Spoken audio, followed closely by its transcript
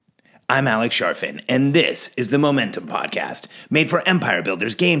I'm Alex Sharfin, and this is the Momentum Podcast, made for empire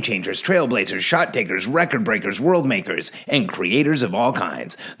builders, game changers, trailblazers, shot takers, record breakers, world makers, and creators of all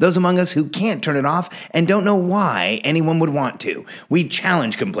kinds. Those among us who can't turn it off and don't know why anyone would want to. We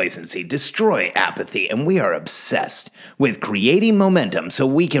challenge complacency, destroy apathy, and we are obsessed with creating momentum so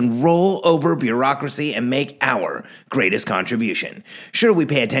we can roll over bureaucracy and make our greatest contribution. Sure, we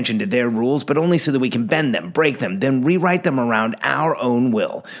pay attention to their rules, but only so that we can bend them, break them, then rewrite them around our own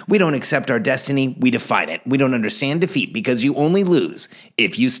will. We don't accept our destiny, we define it. We don't understand defeat because you only lose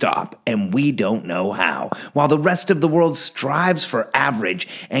if you stop, and we don't know how. While the rest of the world strives for average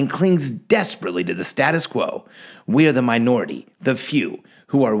and clings desperately to the status quo, we are the minority, the few,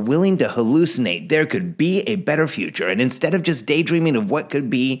 who are willing to hallucinate there could be a better future, and instead of just daydreaming of what could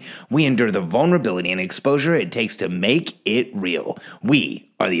be, we endure the vulnerability and exposure it takes to make it real.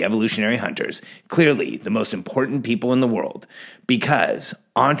 We are the evolutionary hunters, clearly the most important people in the world, because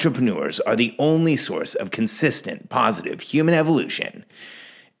entrepreneurs are the only source of consistent, positive human evolution,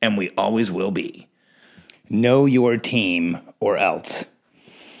 and we always will be. Know your team or else.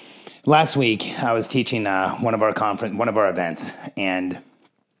 Last week, I was teaching one of our events, and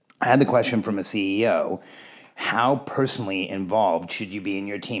I had the question from a CEO, how personally involved should you be in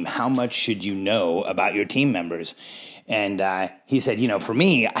your team? How much should you know about your team members? And he said, for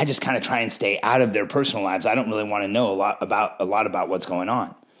me, I just kind of try and stay out of their personal lives. I don't really want to know a lot about what's going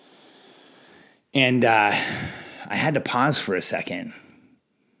on. And I had to pause for a second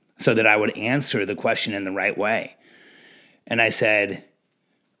so that I would answer the question in the right way. And I said,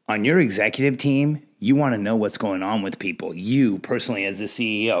 on your executive team, you want to know what's going on with people. You personally as the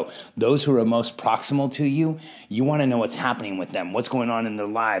CEO, those who are most proximal to you, you want to know what's happening with them, what's going on in their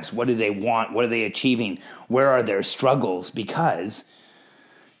lives, what do they want, what are they achieving, where are their struggles, because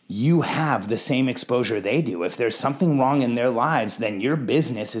you have the same exposure they do. If there's something wrong in their lives, then your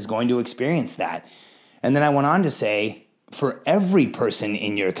business is going to experience that. And then I went on to say, for every person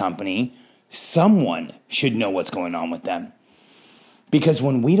in your company, someone should know what's going on with them. Because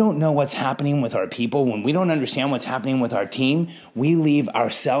when we don't know what's happening with our people, when we don't understand what's happening with our team, we leave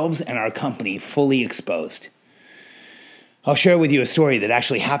ourselves and our company fully exposed. I'll share with you a story that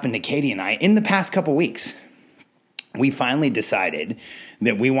actually happened to Katie and I in the past couple weeks. We finally decided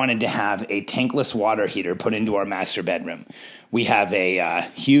that we wanted to have a tankless water heater put into our master bedroom. We have a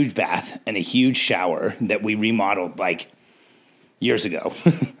huge bath and a huge shower that we remodeled like years ago.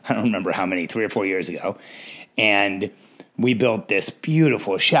 I don't remember how many, 3 or 4 years ago. And we built this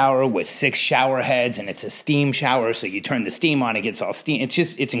beautiful shower with 6 shower heads, and it's a steam shower, so you turn the steam on, it gets all steam.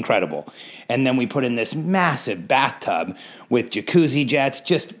 It's incredible. And then we put in this massive bathtub with jacuzzi jets,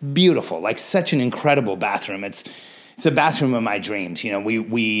 just beautiful, like such an incredible bathroom. It's a bathroom of my dreams.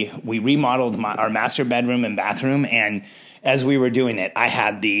 We remodeled our master bedroom and bathroom, and as we were doing it, I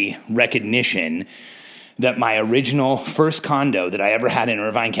had the recognition that my original first condo that I ever had in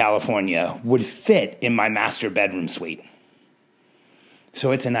Irvine, California would fit in my master bedroom suite.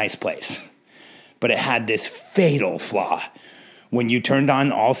 So it's a nice place, but it had this fatal flaw. When you turned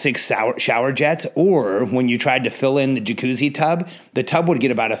on all 6 shower jets, or when you tried to fill in the jacuzzi tub, the tub would get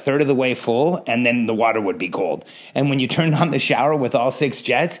about a third of the way full, and then the water would be cold. And when you turned on the shower with all 6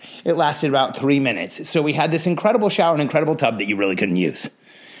 jets, it lasted about 3 minutes. So we had this incredible shower and incredible tub that you really couldn't use.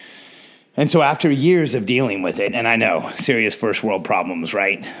 And so after years of dealing with it, and I know, serious first world problems,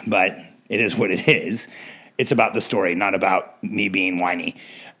 right? But it is what it is. It's about the story, not about me being whiny.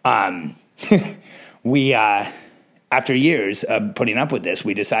 After years of putting up with this,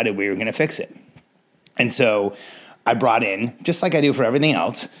 we decided we were going to fix it. And so I brought in, just like I do for everything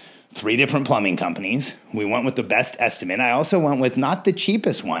else, 3 different plumbing companies. We went with the best estimate. I also went with not the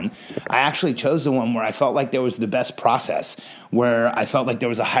cheapest one. I actually chose the one where I felt like there was the best process, where I felt like there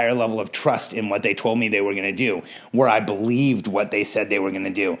was a higher level of trust in what they told me they were going to do, where I believed what they said they were going to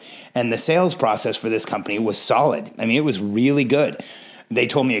do. And the sales process for this company was solid. I mean, it was really good. They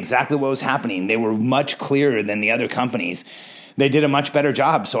told me exactly what was happening. They were much clearer than the other companies. They did a much better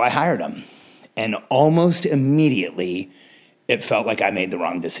job, so I hired them. And almost immediately, it felt like I made the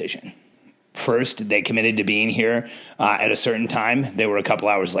wrong decision. First, they committed to being here at a certain time. They were a couple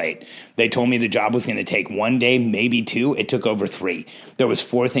hours late. They told me the job was going to take 1 day, maybe 2. It took over 3. There was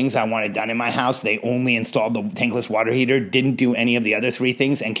 4 things I wanted done in my house. They only installed the tankless water heater, didn't do any of the other 3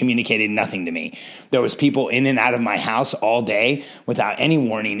 things, and communicated nothing to me. There was people in and out of my house all day without any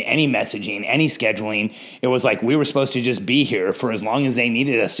warning, any messaging, any scheduling. It was like we were supposed to just be here for as long as they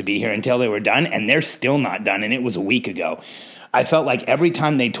needed us to be here until they were done, and they're still not done, and it was a week ago. I felt like every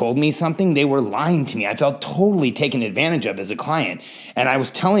time they told me something, they were lying to me. I felt totally taken advantage of as a client. And I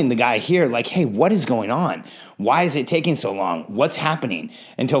was telling the guy here, like, hey, what is going on? Why is it taking so long? What's happening?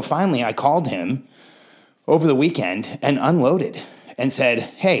 Until finally I called him over the weekend and unloaded and said,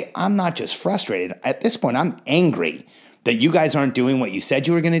 hey, I'm not just frustrated. At this point, I'm angry that you guys aren't doing what you said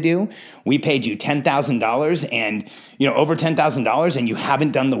you were going to do. We paid you $10,000 and, over $10,000, and you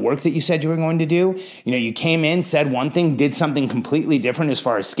haven't done the work that you said you were going to do. You came in, said one thing, did something completely different as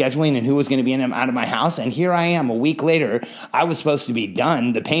far as scheduling and who was going to be in and out of my house. And here I am a week later. I was supposed to be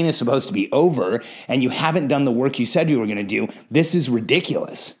done. The pain is supposed to be over, and you haven't done the work you said you were going to do. This is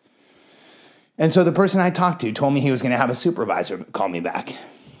ridiculous. And so the person I talked to told me he was going to have a supervisor call me back.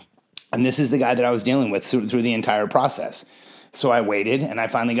 And this is the guy that I was dealing with through the entire process. So I waited, and I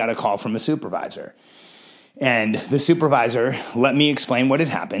finally got a call from a supervisor. And the supervisor let me explain what had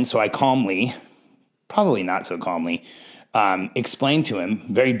happened. So I calmly, probably not so calmly, explained to him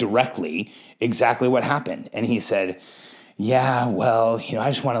very directly exactly what happened. And he said, yeah, well,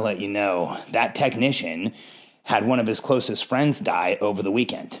 I just want to let you know that technician had one of his closest friends die over the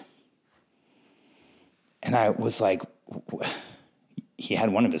weekend. And I was like, he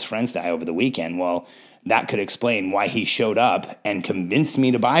had one of his friends die over the weekend. Well, that could explain why he showed up and convinced me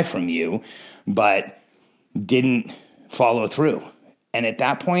to buy from you, but didn't follow through. And at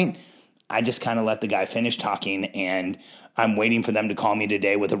that point, I just kind of let the guy finish talking, and I'm waiting for them to call me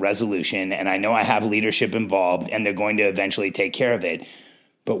today with a resolution. And I know I have leadership involved, and they're going to eventually take care of it.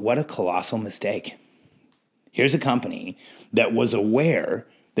 But what a colossal mistake. Here's a company that was aware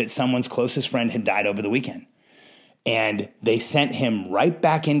that someone's closest friend had died over the weekend. And they sent him right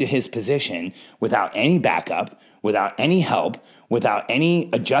back into his position without any backup, without any help, without any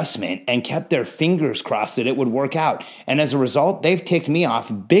adjustment, and kept their fingers crossed that it would work out. And as a result, they've ticked me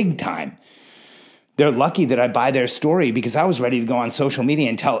off big time. They're lucky that I buy their story, because I was ready to go on social media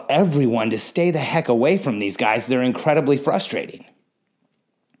and tell everyone to stay the heck away from these guys. They're incredibly frustrating.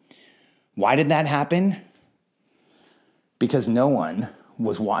 Why did that happen? Because no one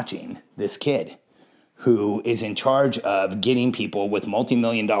was watching this kid who is in charge of getting people with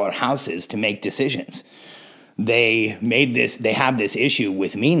multi-million-dollar houses to make decisions. They have this issue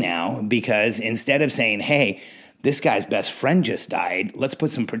with me now, because instead of saying, hey, this guy's best friend just died, let's put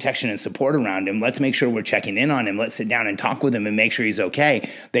some protection and support around him, let's make sure we're checking in on him, let's sit down and talk with him and make sure he's okay.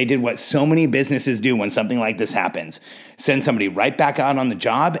 They did what so many businesses do when something like this happens. Send somebody right back out on the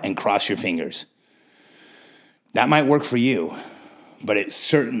job and cross your fingers. That might work for you, but it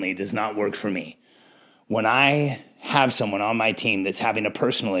certainly does not work for me. When I have someone on my team that's having a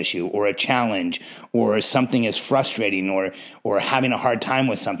personal issue or a challenge or something is frustrating or having a hard time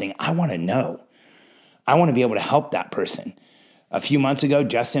with something, I want to know. I want to be able to help that person. A few months ago,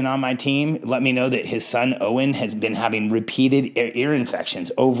 Justin on my team let me know that his son, Owen, had been having repeated ear infections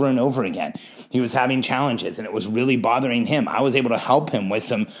over and over again. He was having challenges, and it was really bothering him. I was able to help him with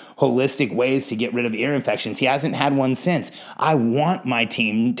some holistic ways to get rid of ear infections. He hasn't had one since. I want my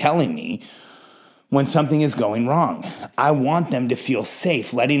team telling me when something is going wrong. I want them to feel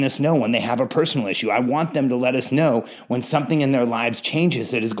safe letting us know when they have a personal issue. I want them to let us know when something in their lives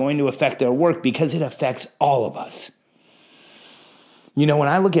changes that is going to affect their work, because it affects all of us. When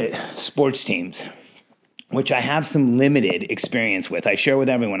I look at sports teams, which I have some limited experience with, I share with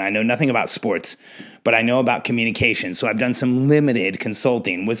everyone, I know nothing about sports, but I know about communication. So I've done some limited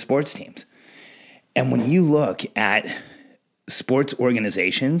consulting with sports teams. And when you look at sports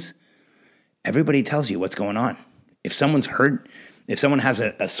organizations, everybody tells you what's going on. If someone's hurt, if someone has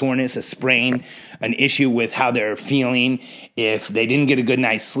a soreness, a sprain, an issue with how they're feeling, if they didn't get a good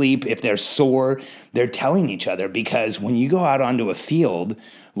night's sleep, if they're sore, they're telling each other. Because when you go out onto a field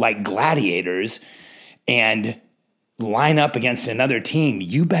like gladiators and line up against another team,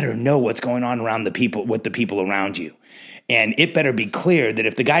 you better know what's going on around with the people around you. And it better be clear that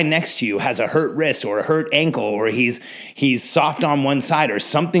if the guy next to you has a hurt wrist or a hurt ankle, or he's soft on one side, or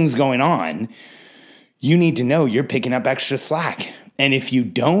something's going on, you need to know you're picking up extra slack. And if you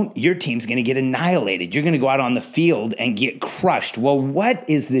don't, your team's going to get annihilated. You're going to go out on the field and get crushed. Well, what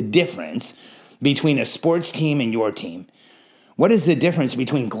is the difference between a sports team and your team? What is the difference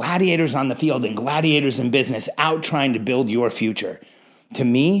between gladiators on the field and gladiators in business out trying to build your future? To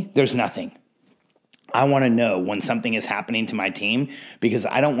me, there's nothing. I want to know when something is happening to my team, because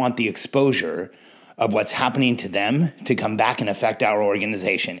I don't want the exposure of what's happening to them to come back and affect our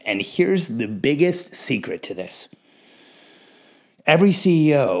organization. And here's the biggest secret to this. Every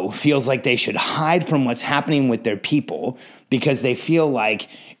CEO feels like they should hide from what's happening with their people, because they feel like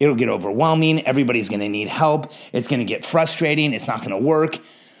it'll get overwhelming. Everybody's going to need help. It's going to get frustrating. It's not going to work.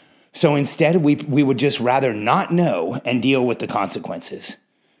 So instead, we would just rather not know and deal with the consequences.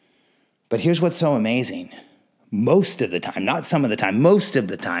 But here's what's so amazing. Most of the time, not some of the time, most of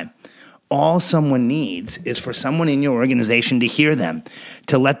the time, all someone needs is for someone in your organization to hear them,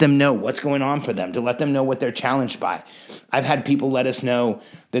 to let them know what's going on for them, to let them know what they're challenged by. I've had people let us know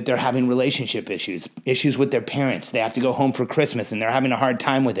that they're having relationship issues with their parents. They have to go home for Christmas and they're having a hard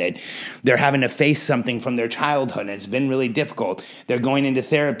time with it. They're having to face something from their childhood and it's been really difficult. They're going into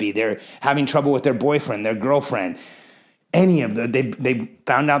therapy. They're having trouble with their boyfriend, their girlfriend. Any of them, they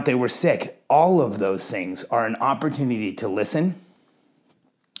found out they were sick. All of those things are an opportunity to listen,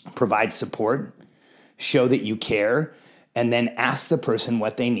 provide support, show that you care, and then ask the person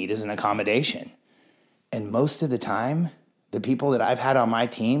what they need as an accommodation. And most of the time, the people that I've had on my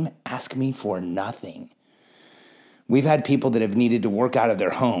team ask me for nothing. We've had people that have needed to work out of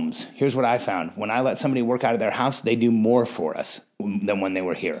their homes. Here's what I found. When I let somebody work out of their house, they do more for us than when they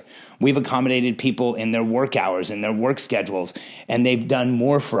were here. We've accommodated people in their work hours and their work schedules, and they've done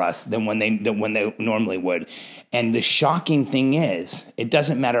more for us than when they normally would. And the shocking thing is, it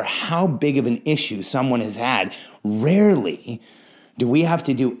doesn't matter how big of an issue someone has had, rarely do we have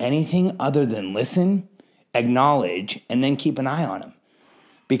to do anything other than listen, acknowledge, and then keep an eye on them.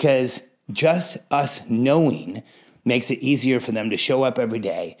 Because just us knowing makes it easier for them to show up every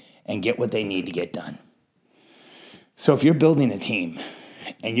day and get what they need to get done. So if you're building a team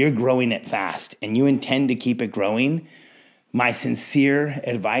and you're growing it fast and you intend to keep it growing, my sincere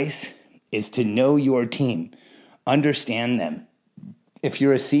advice is to know your team, understand them. If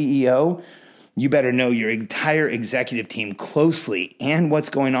you're a CEO, you better know your entire executive team closely and what's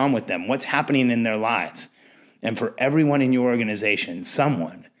going on with them, what's happening in their lives. And for everyone in your organization,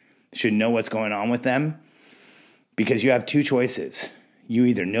 someone should know what's going on with them, because you have two choices. You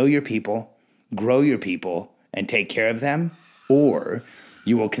either know your people, grow your people, and take care of them, or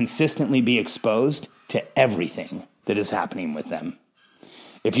you will consistently be exposed to everything that is happening with them.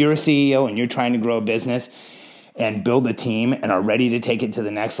 If you're a CEO and you're trying to grow a business and build a team and are ready to take it to the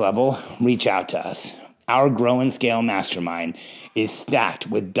next level, reach out to us. Our Grow and Scale Mastermind is stacked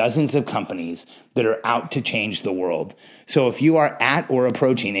with dozens of companies that are out to change the world. So if you are at or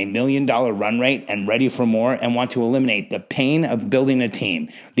approaching $1 million run rate and ready for more and want to eliminate the pain of building a team,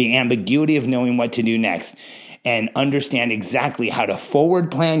 the ambiguity of knowing what to do next, and understand exactly how to forward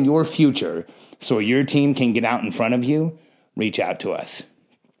plan your future so your team can get out in front of you, reach out to us.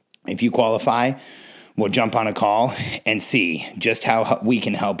 If you qualify, we'll jump on a call and see just how we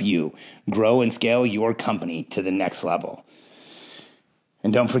can help you grow and scale your company to the next level.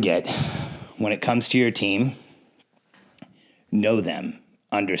 And don't forget, when it comes to your team, know them,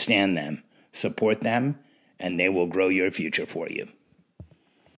 understand them, support them, and they will grow your future for you.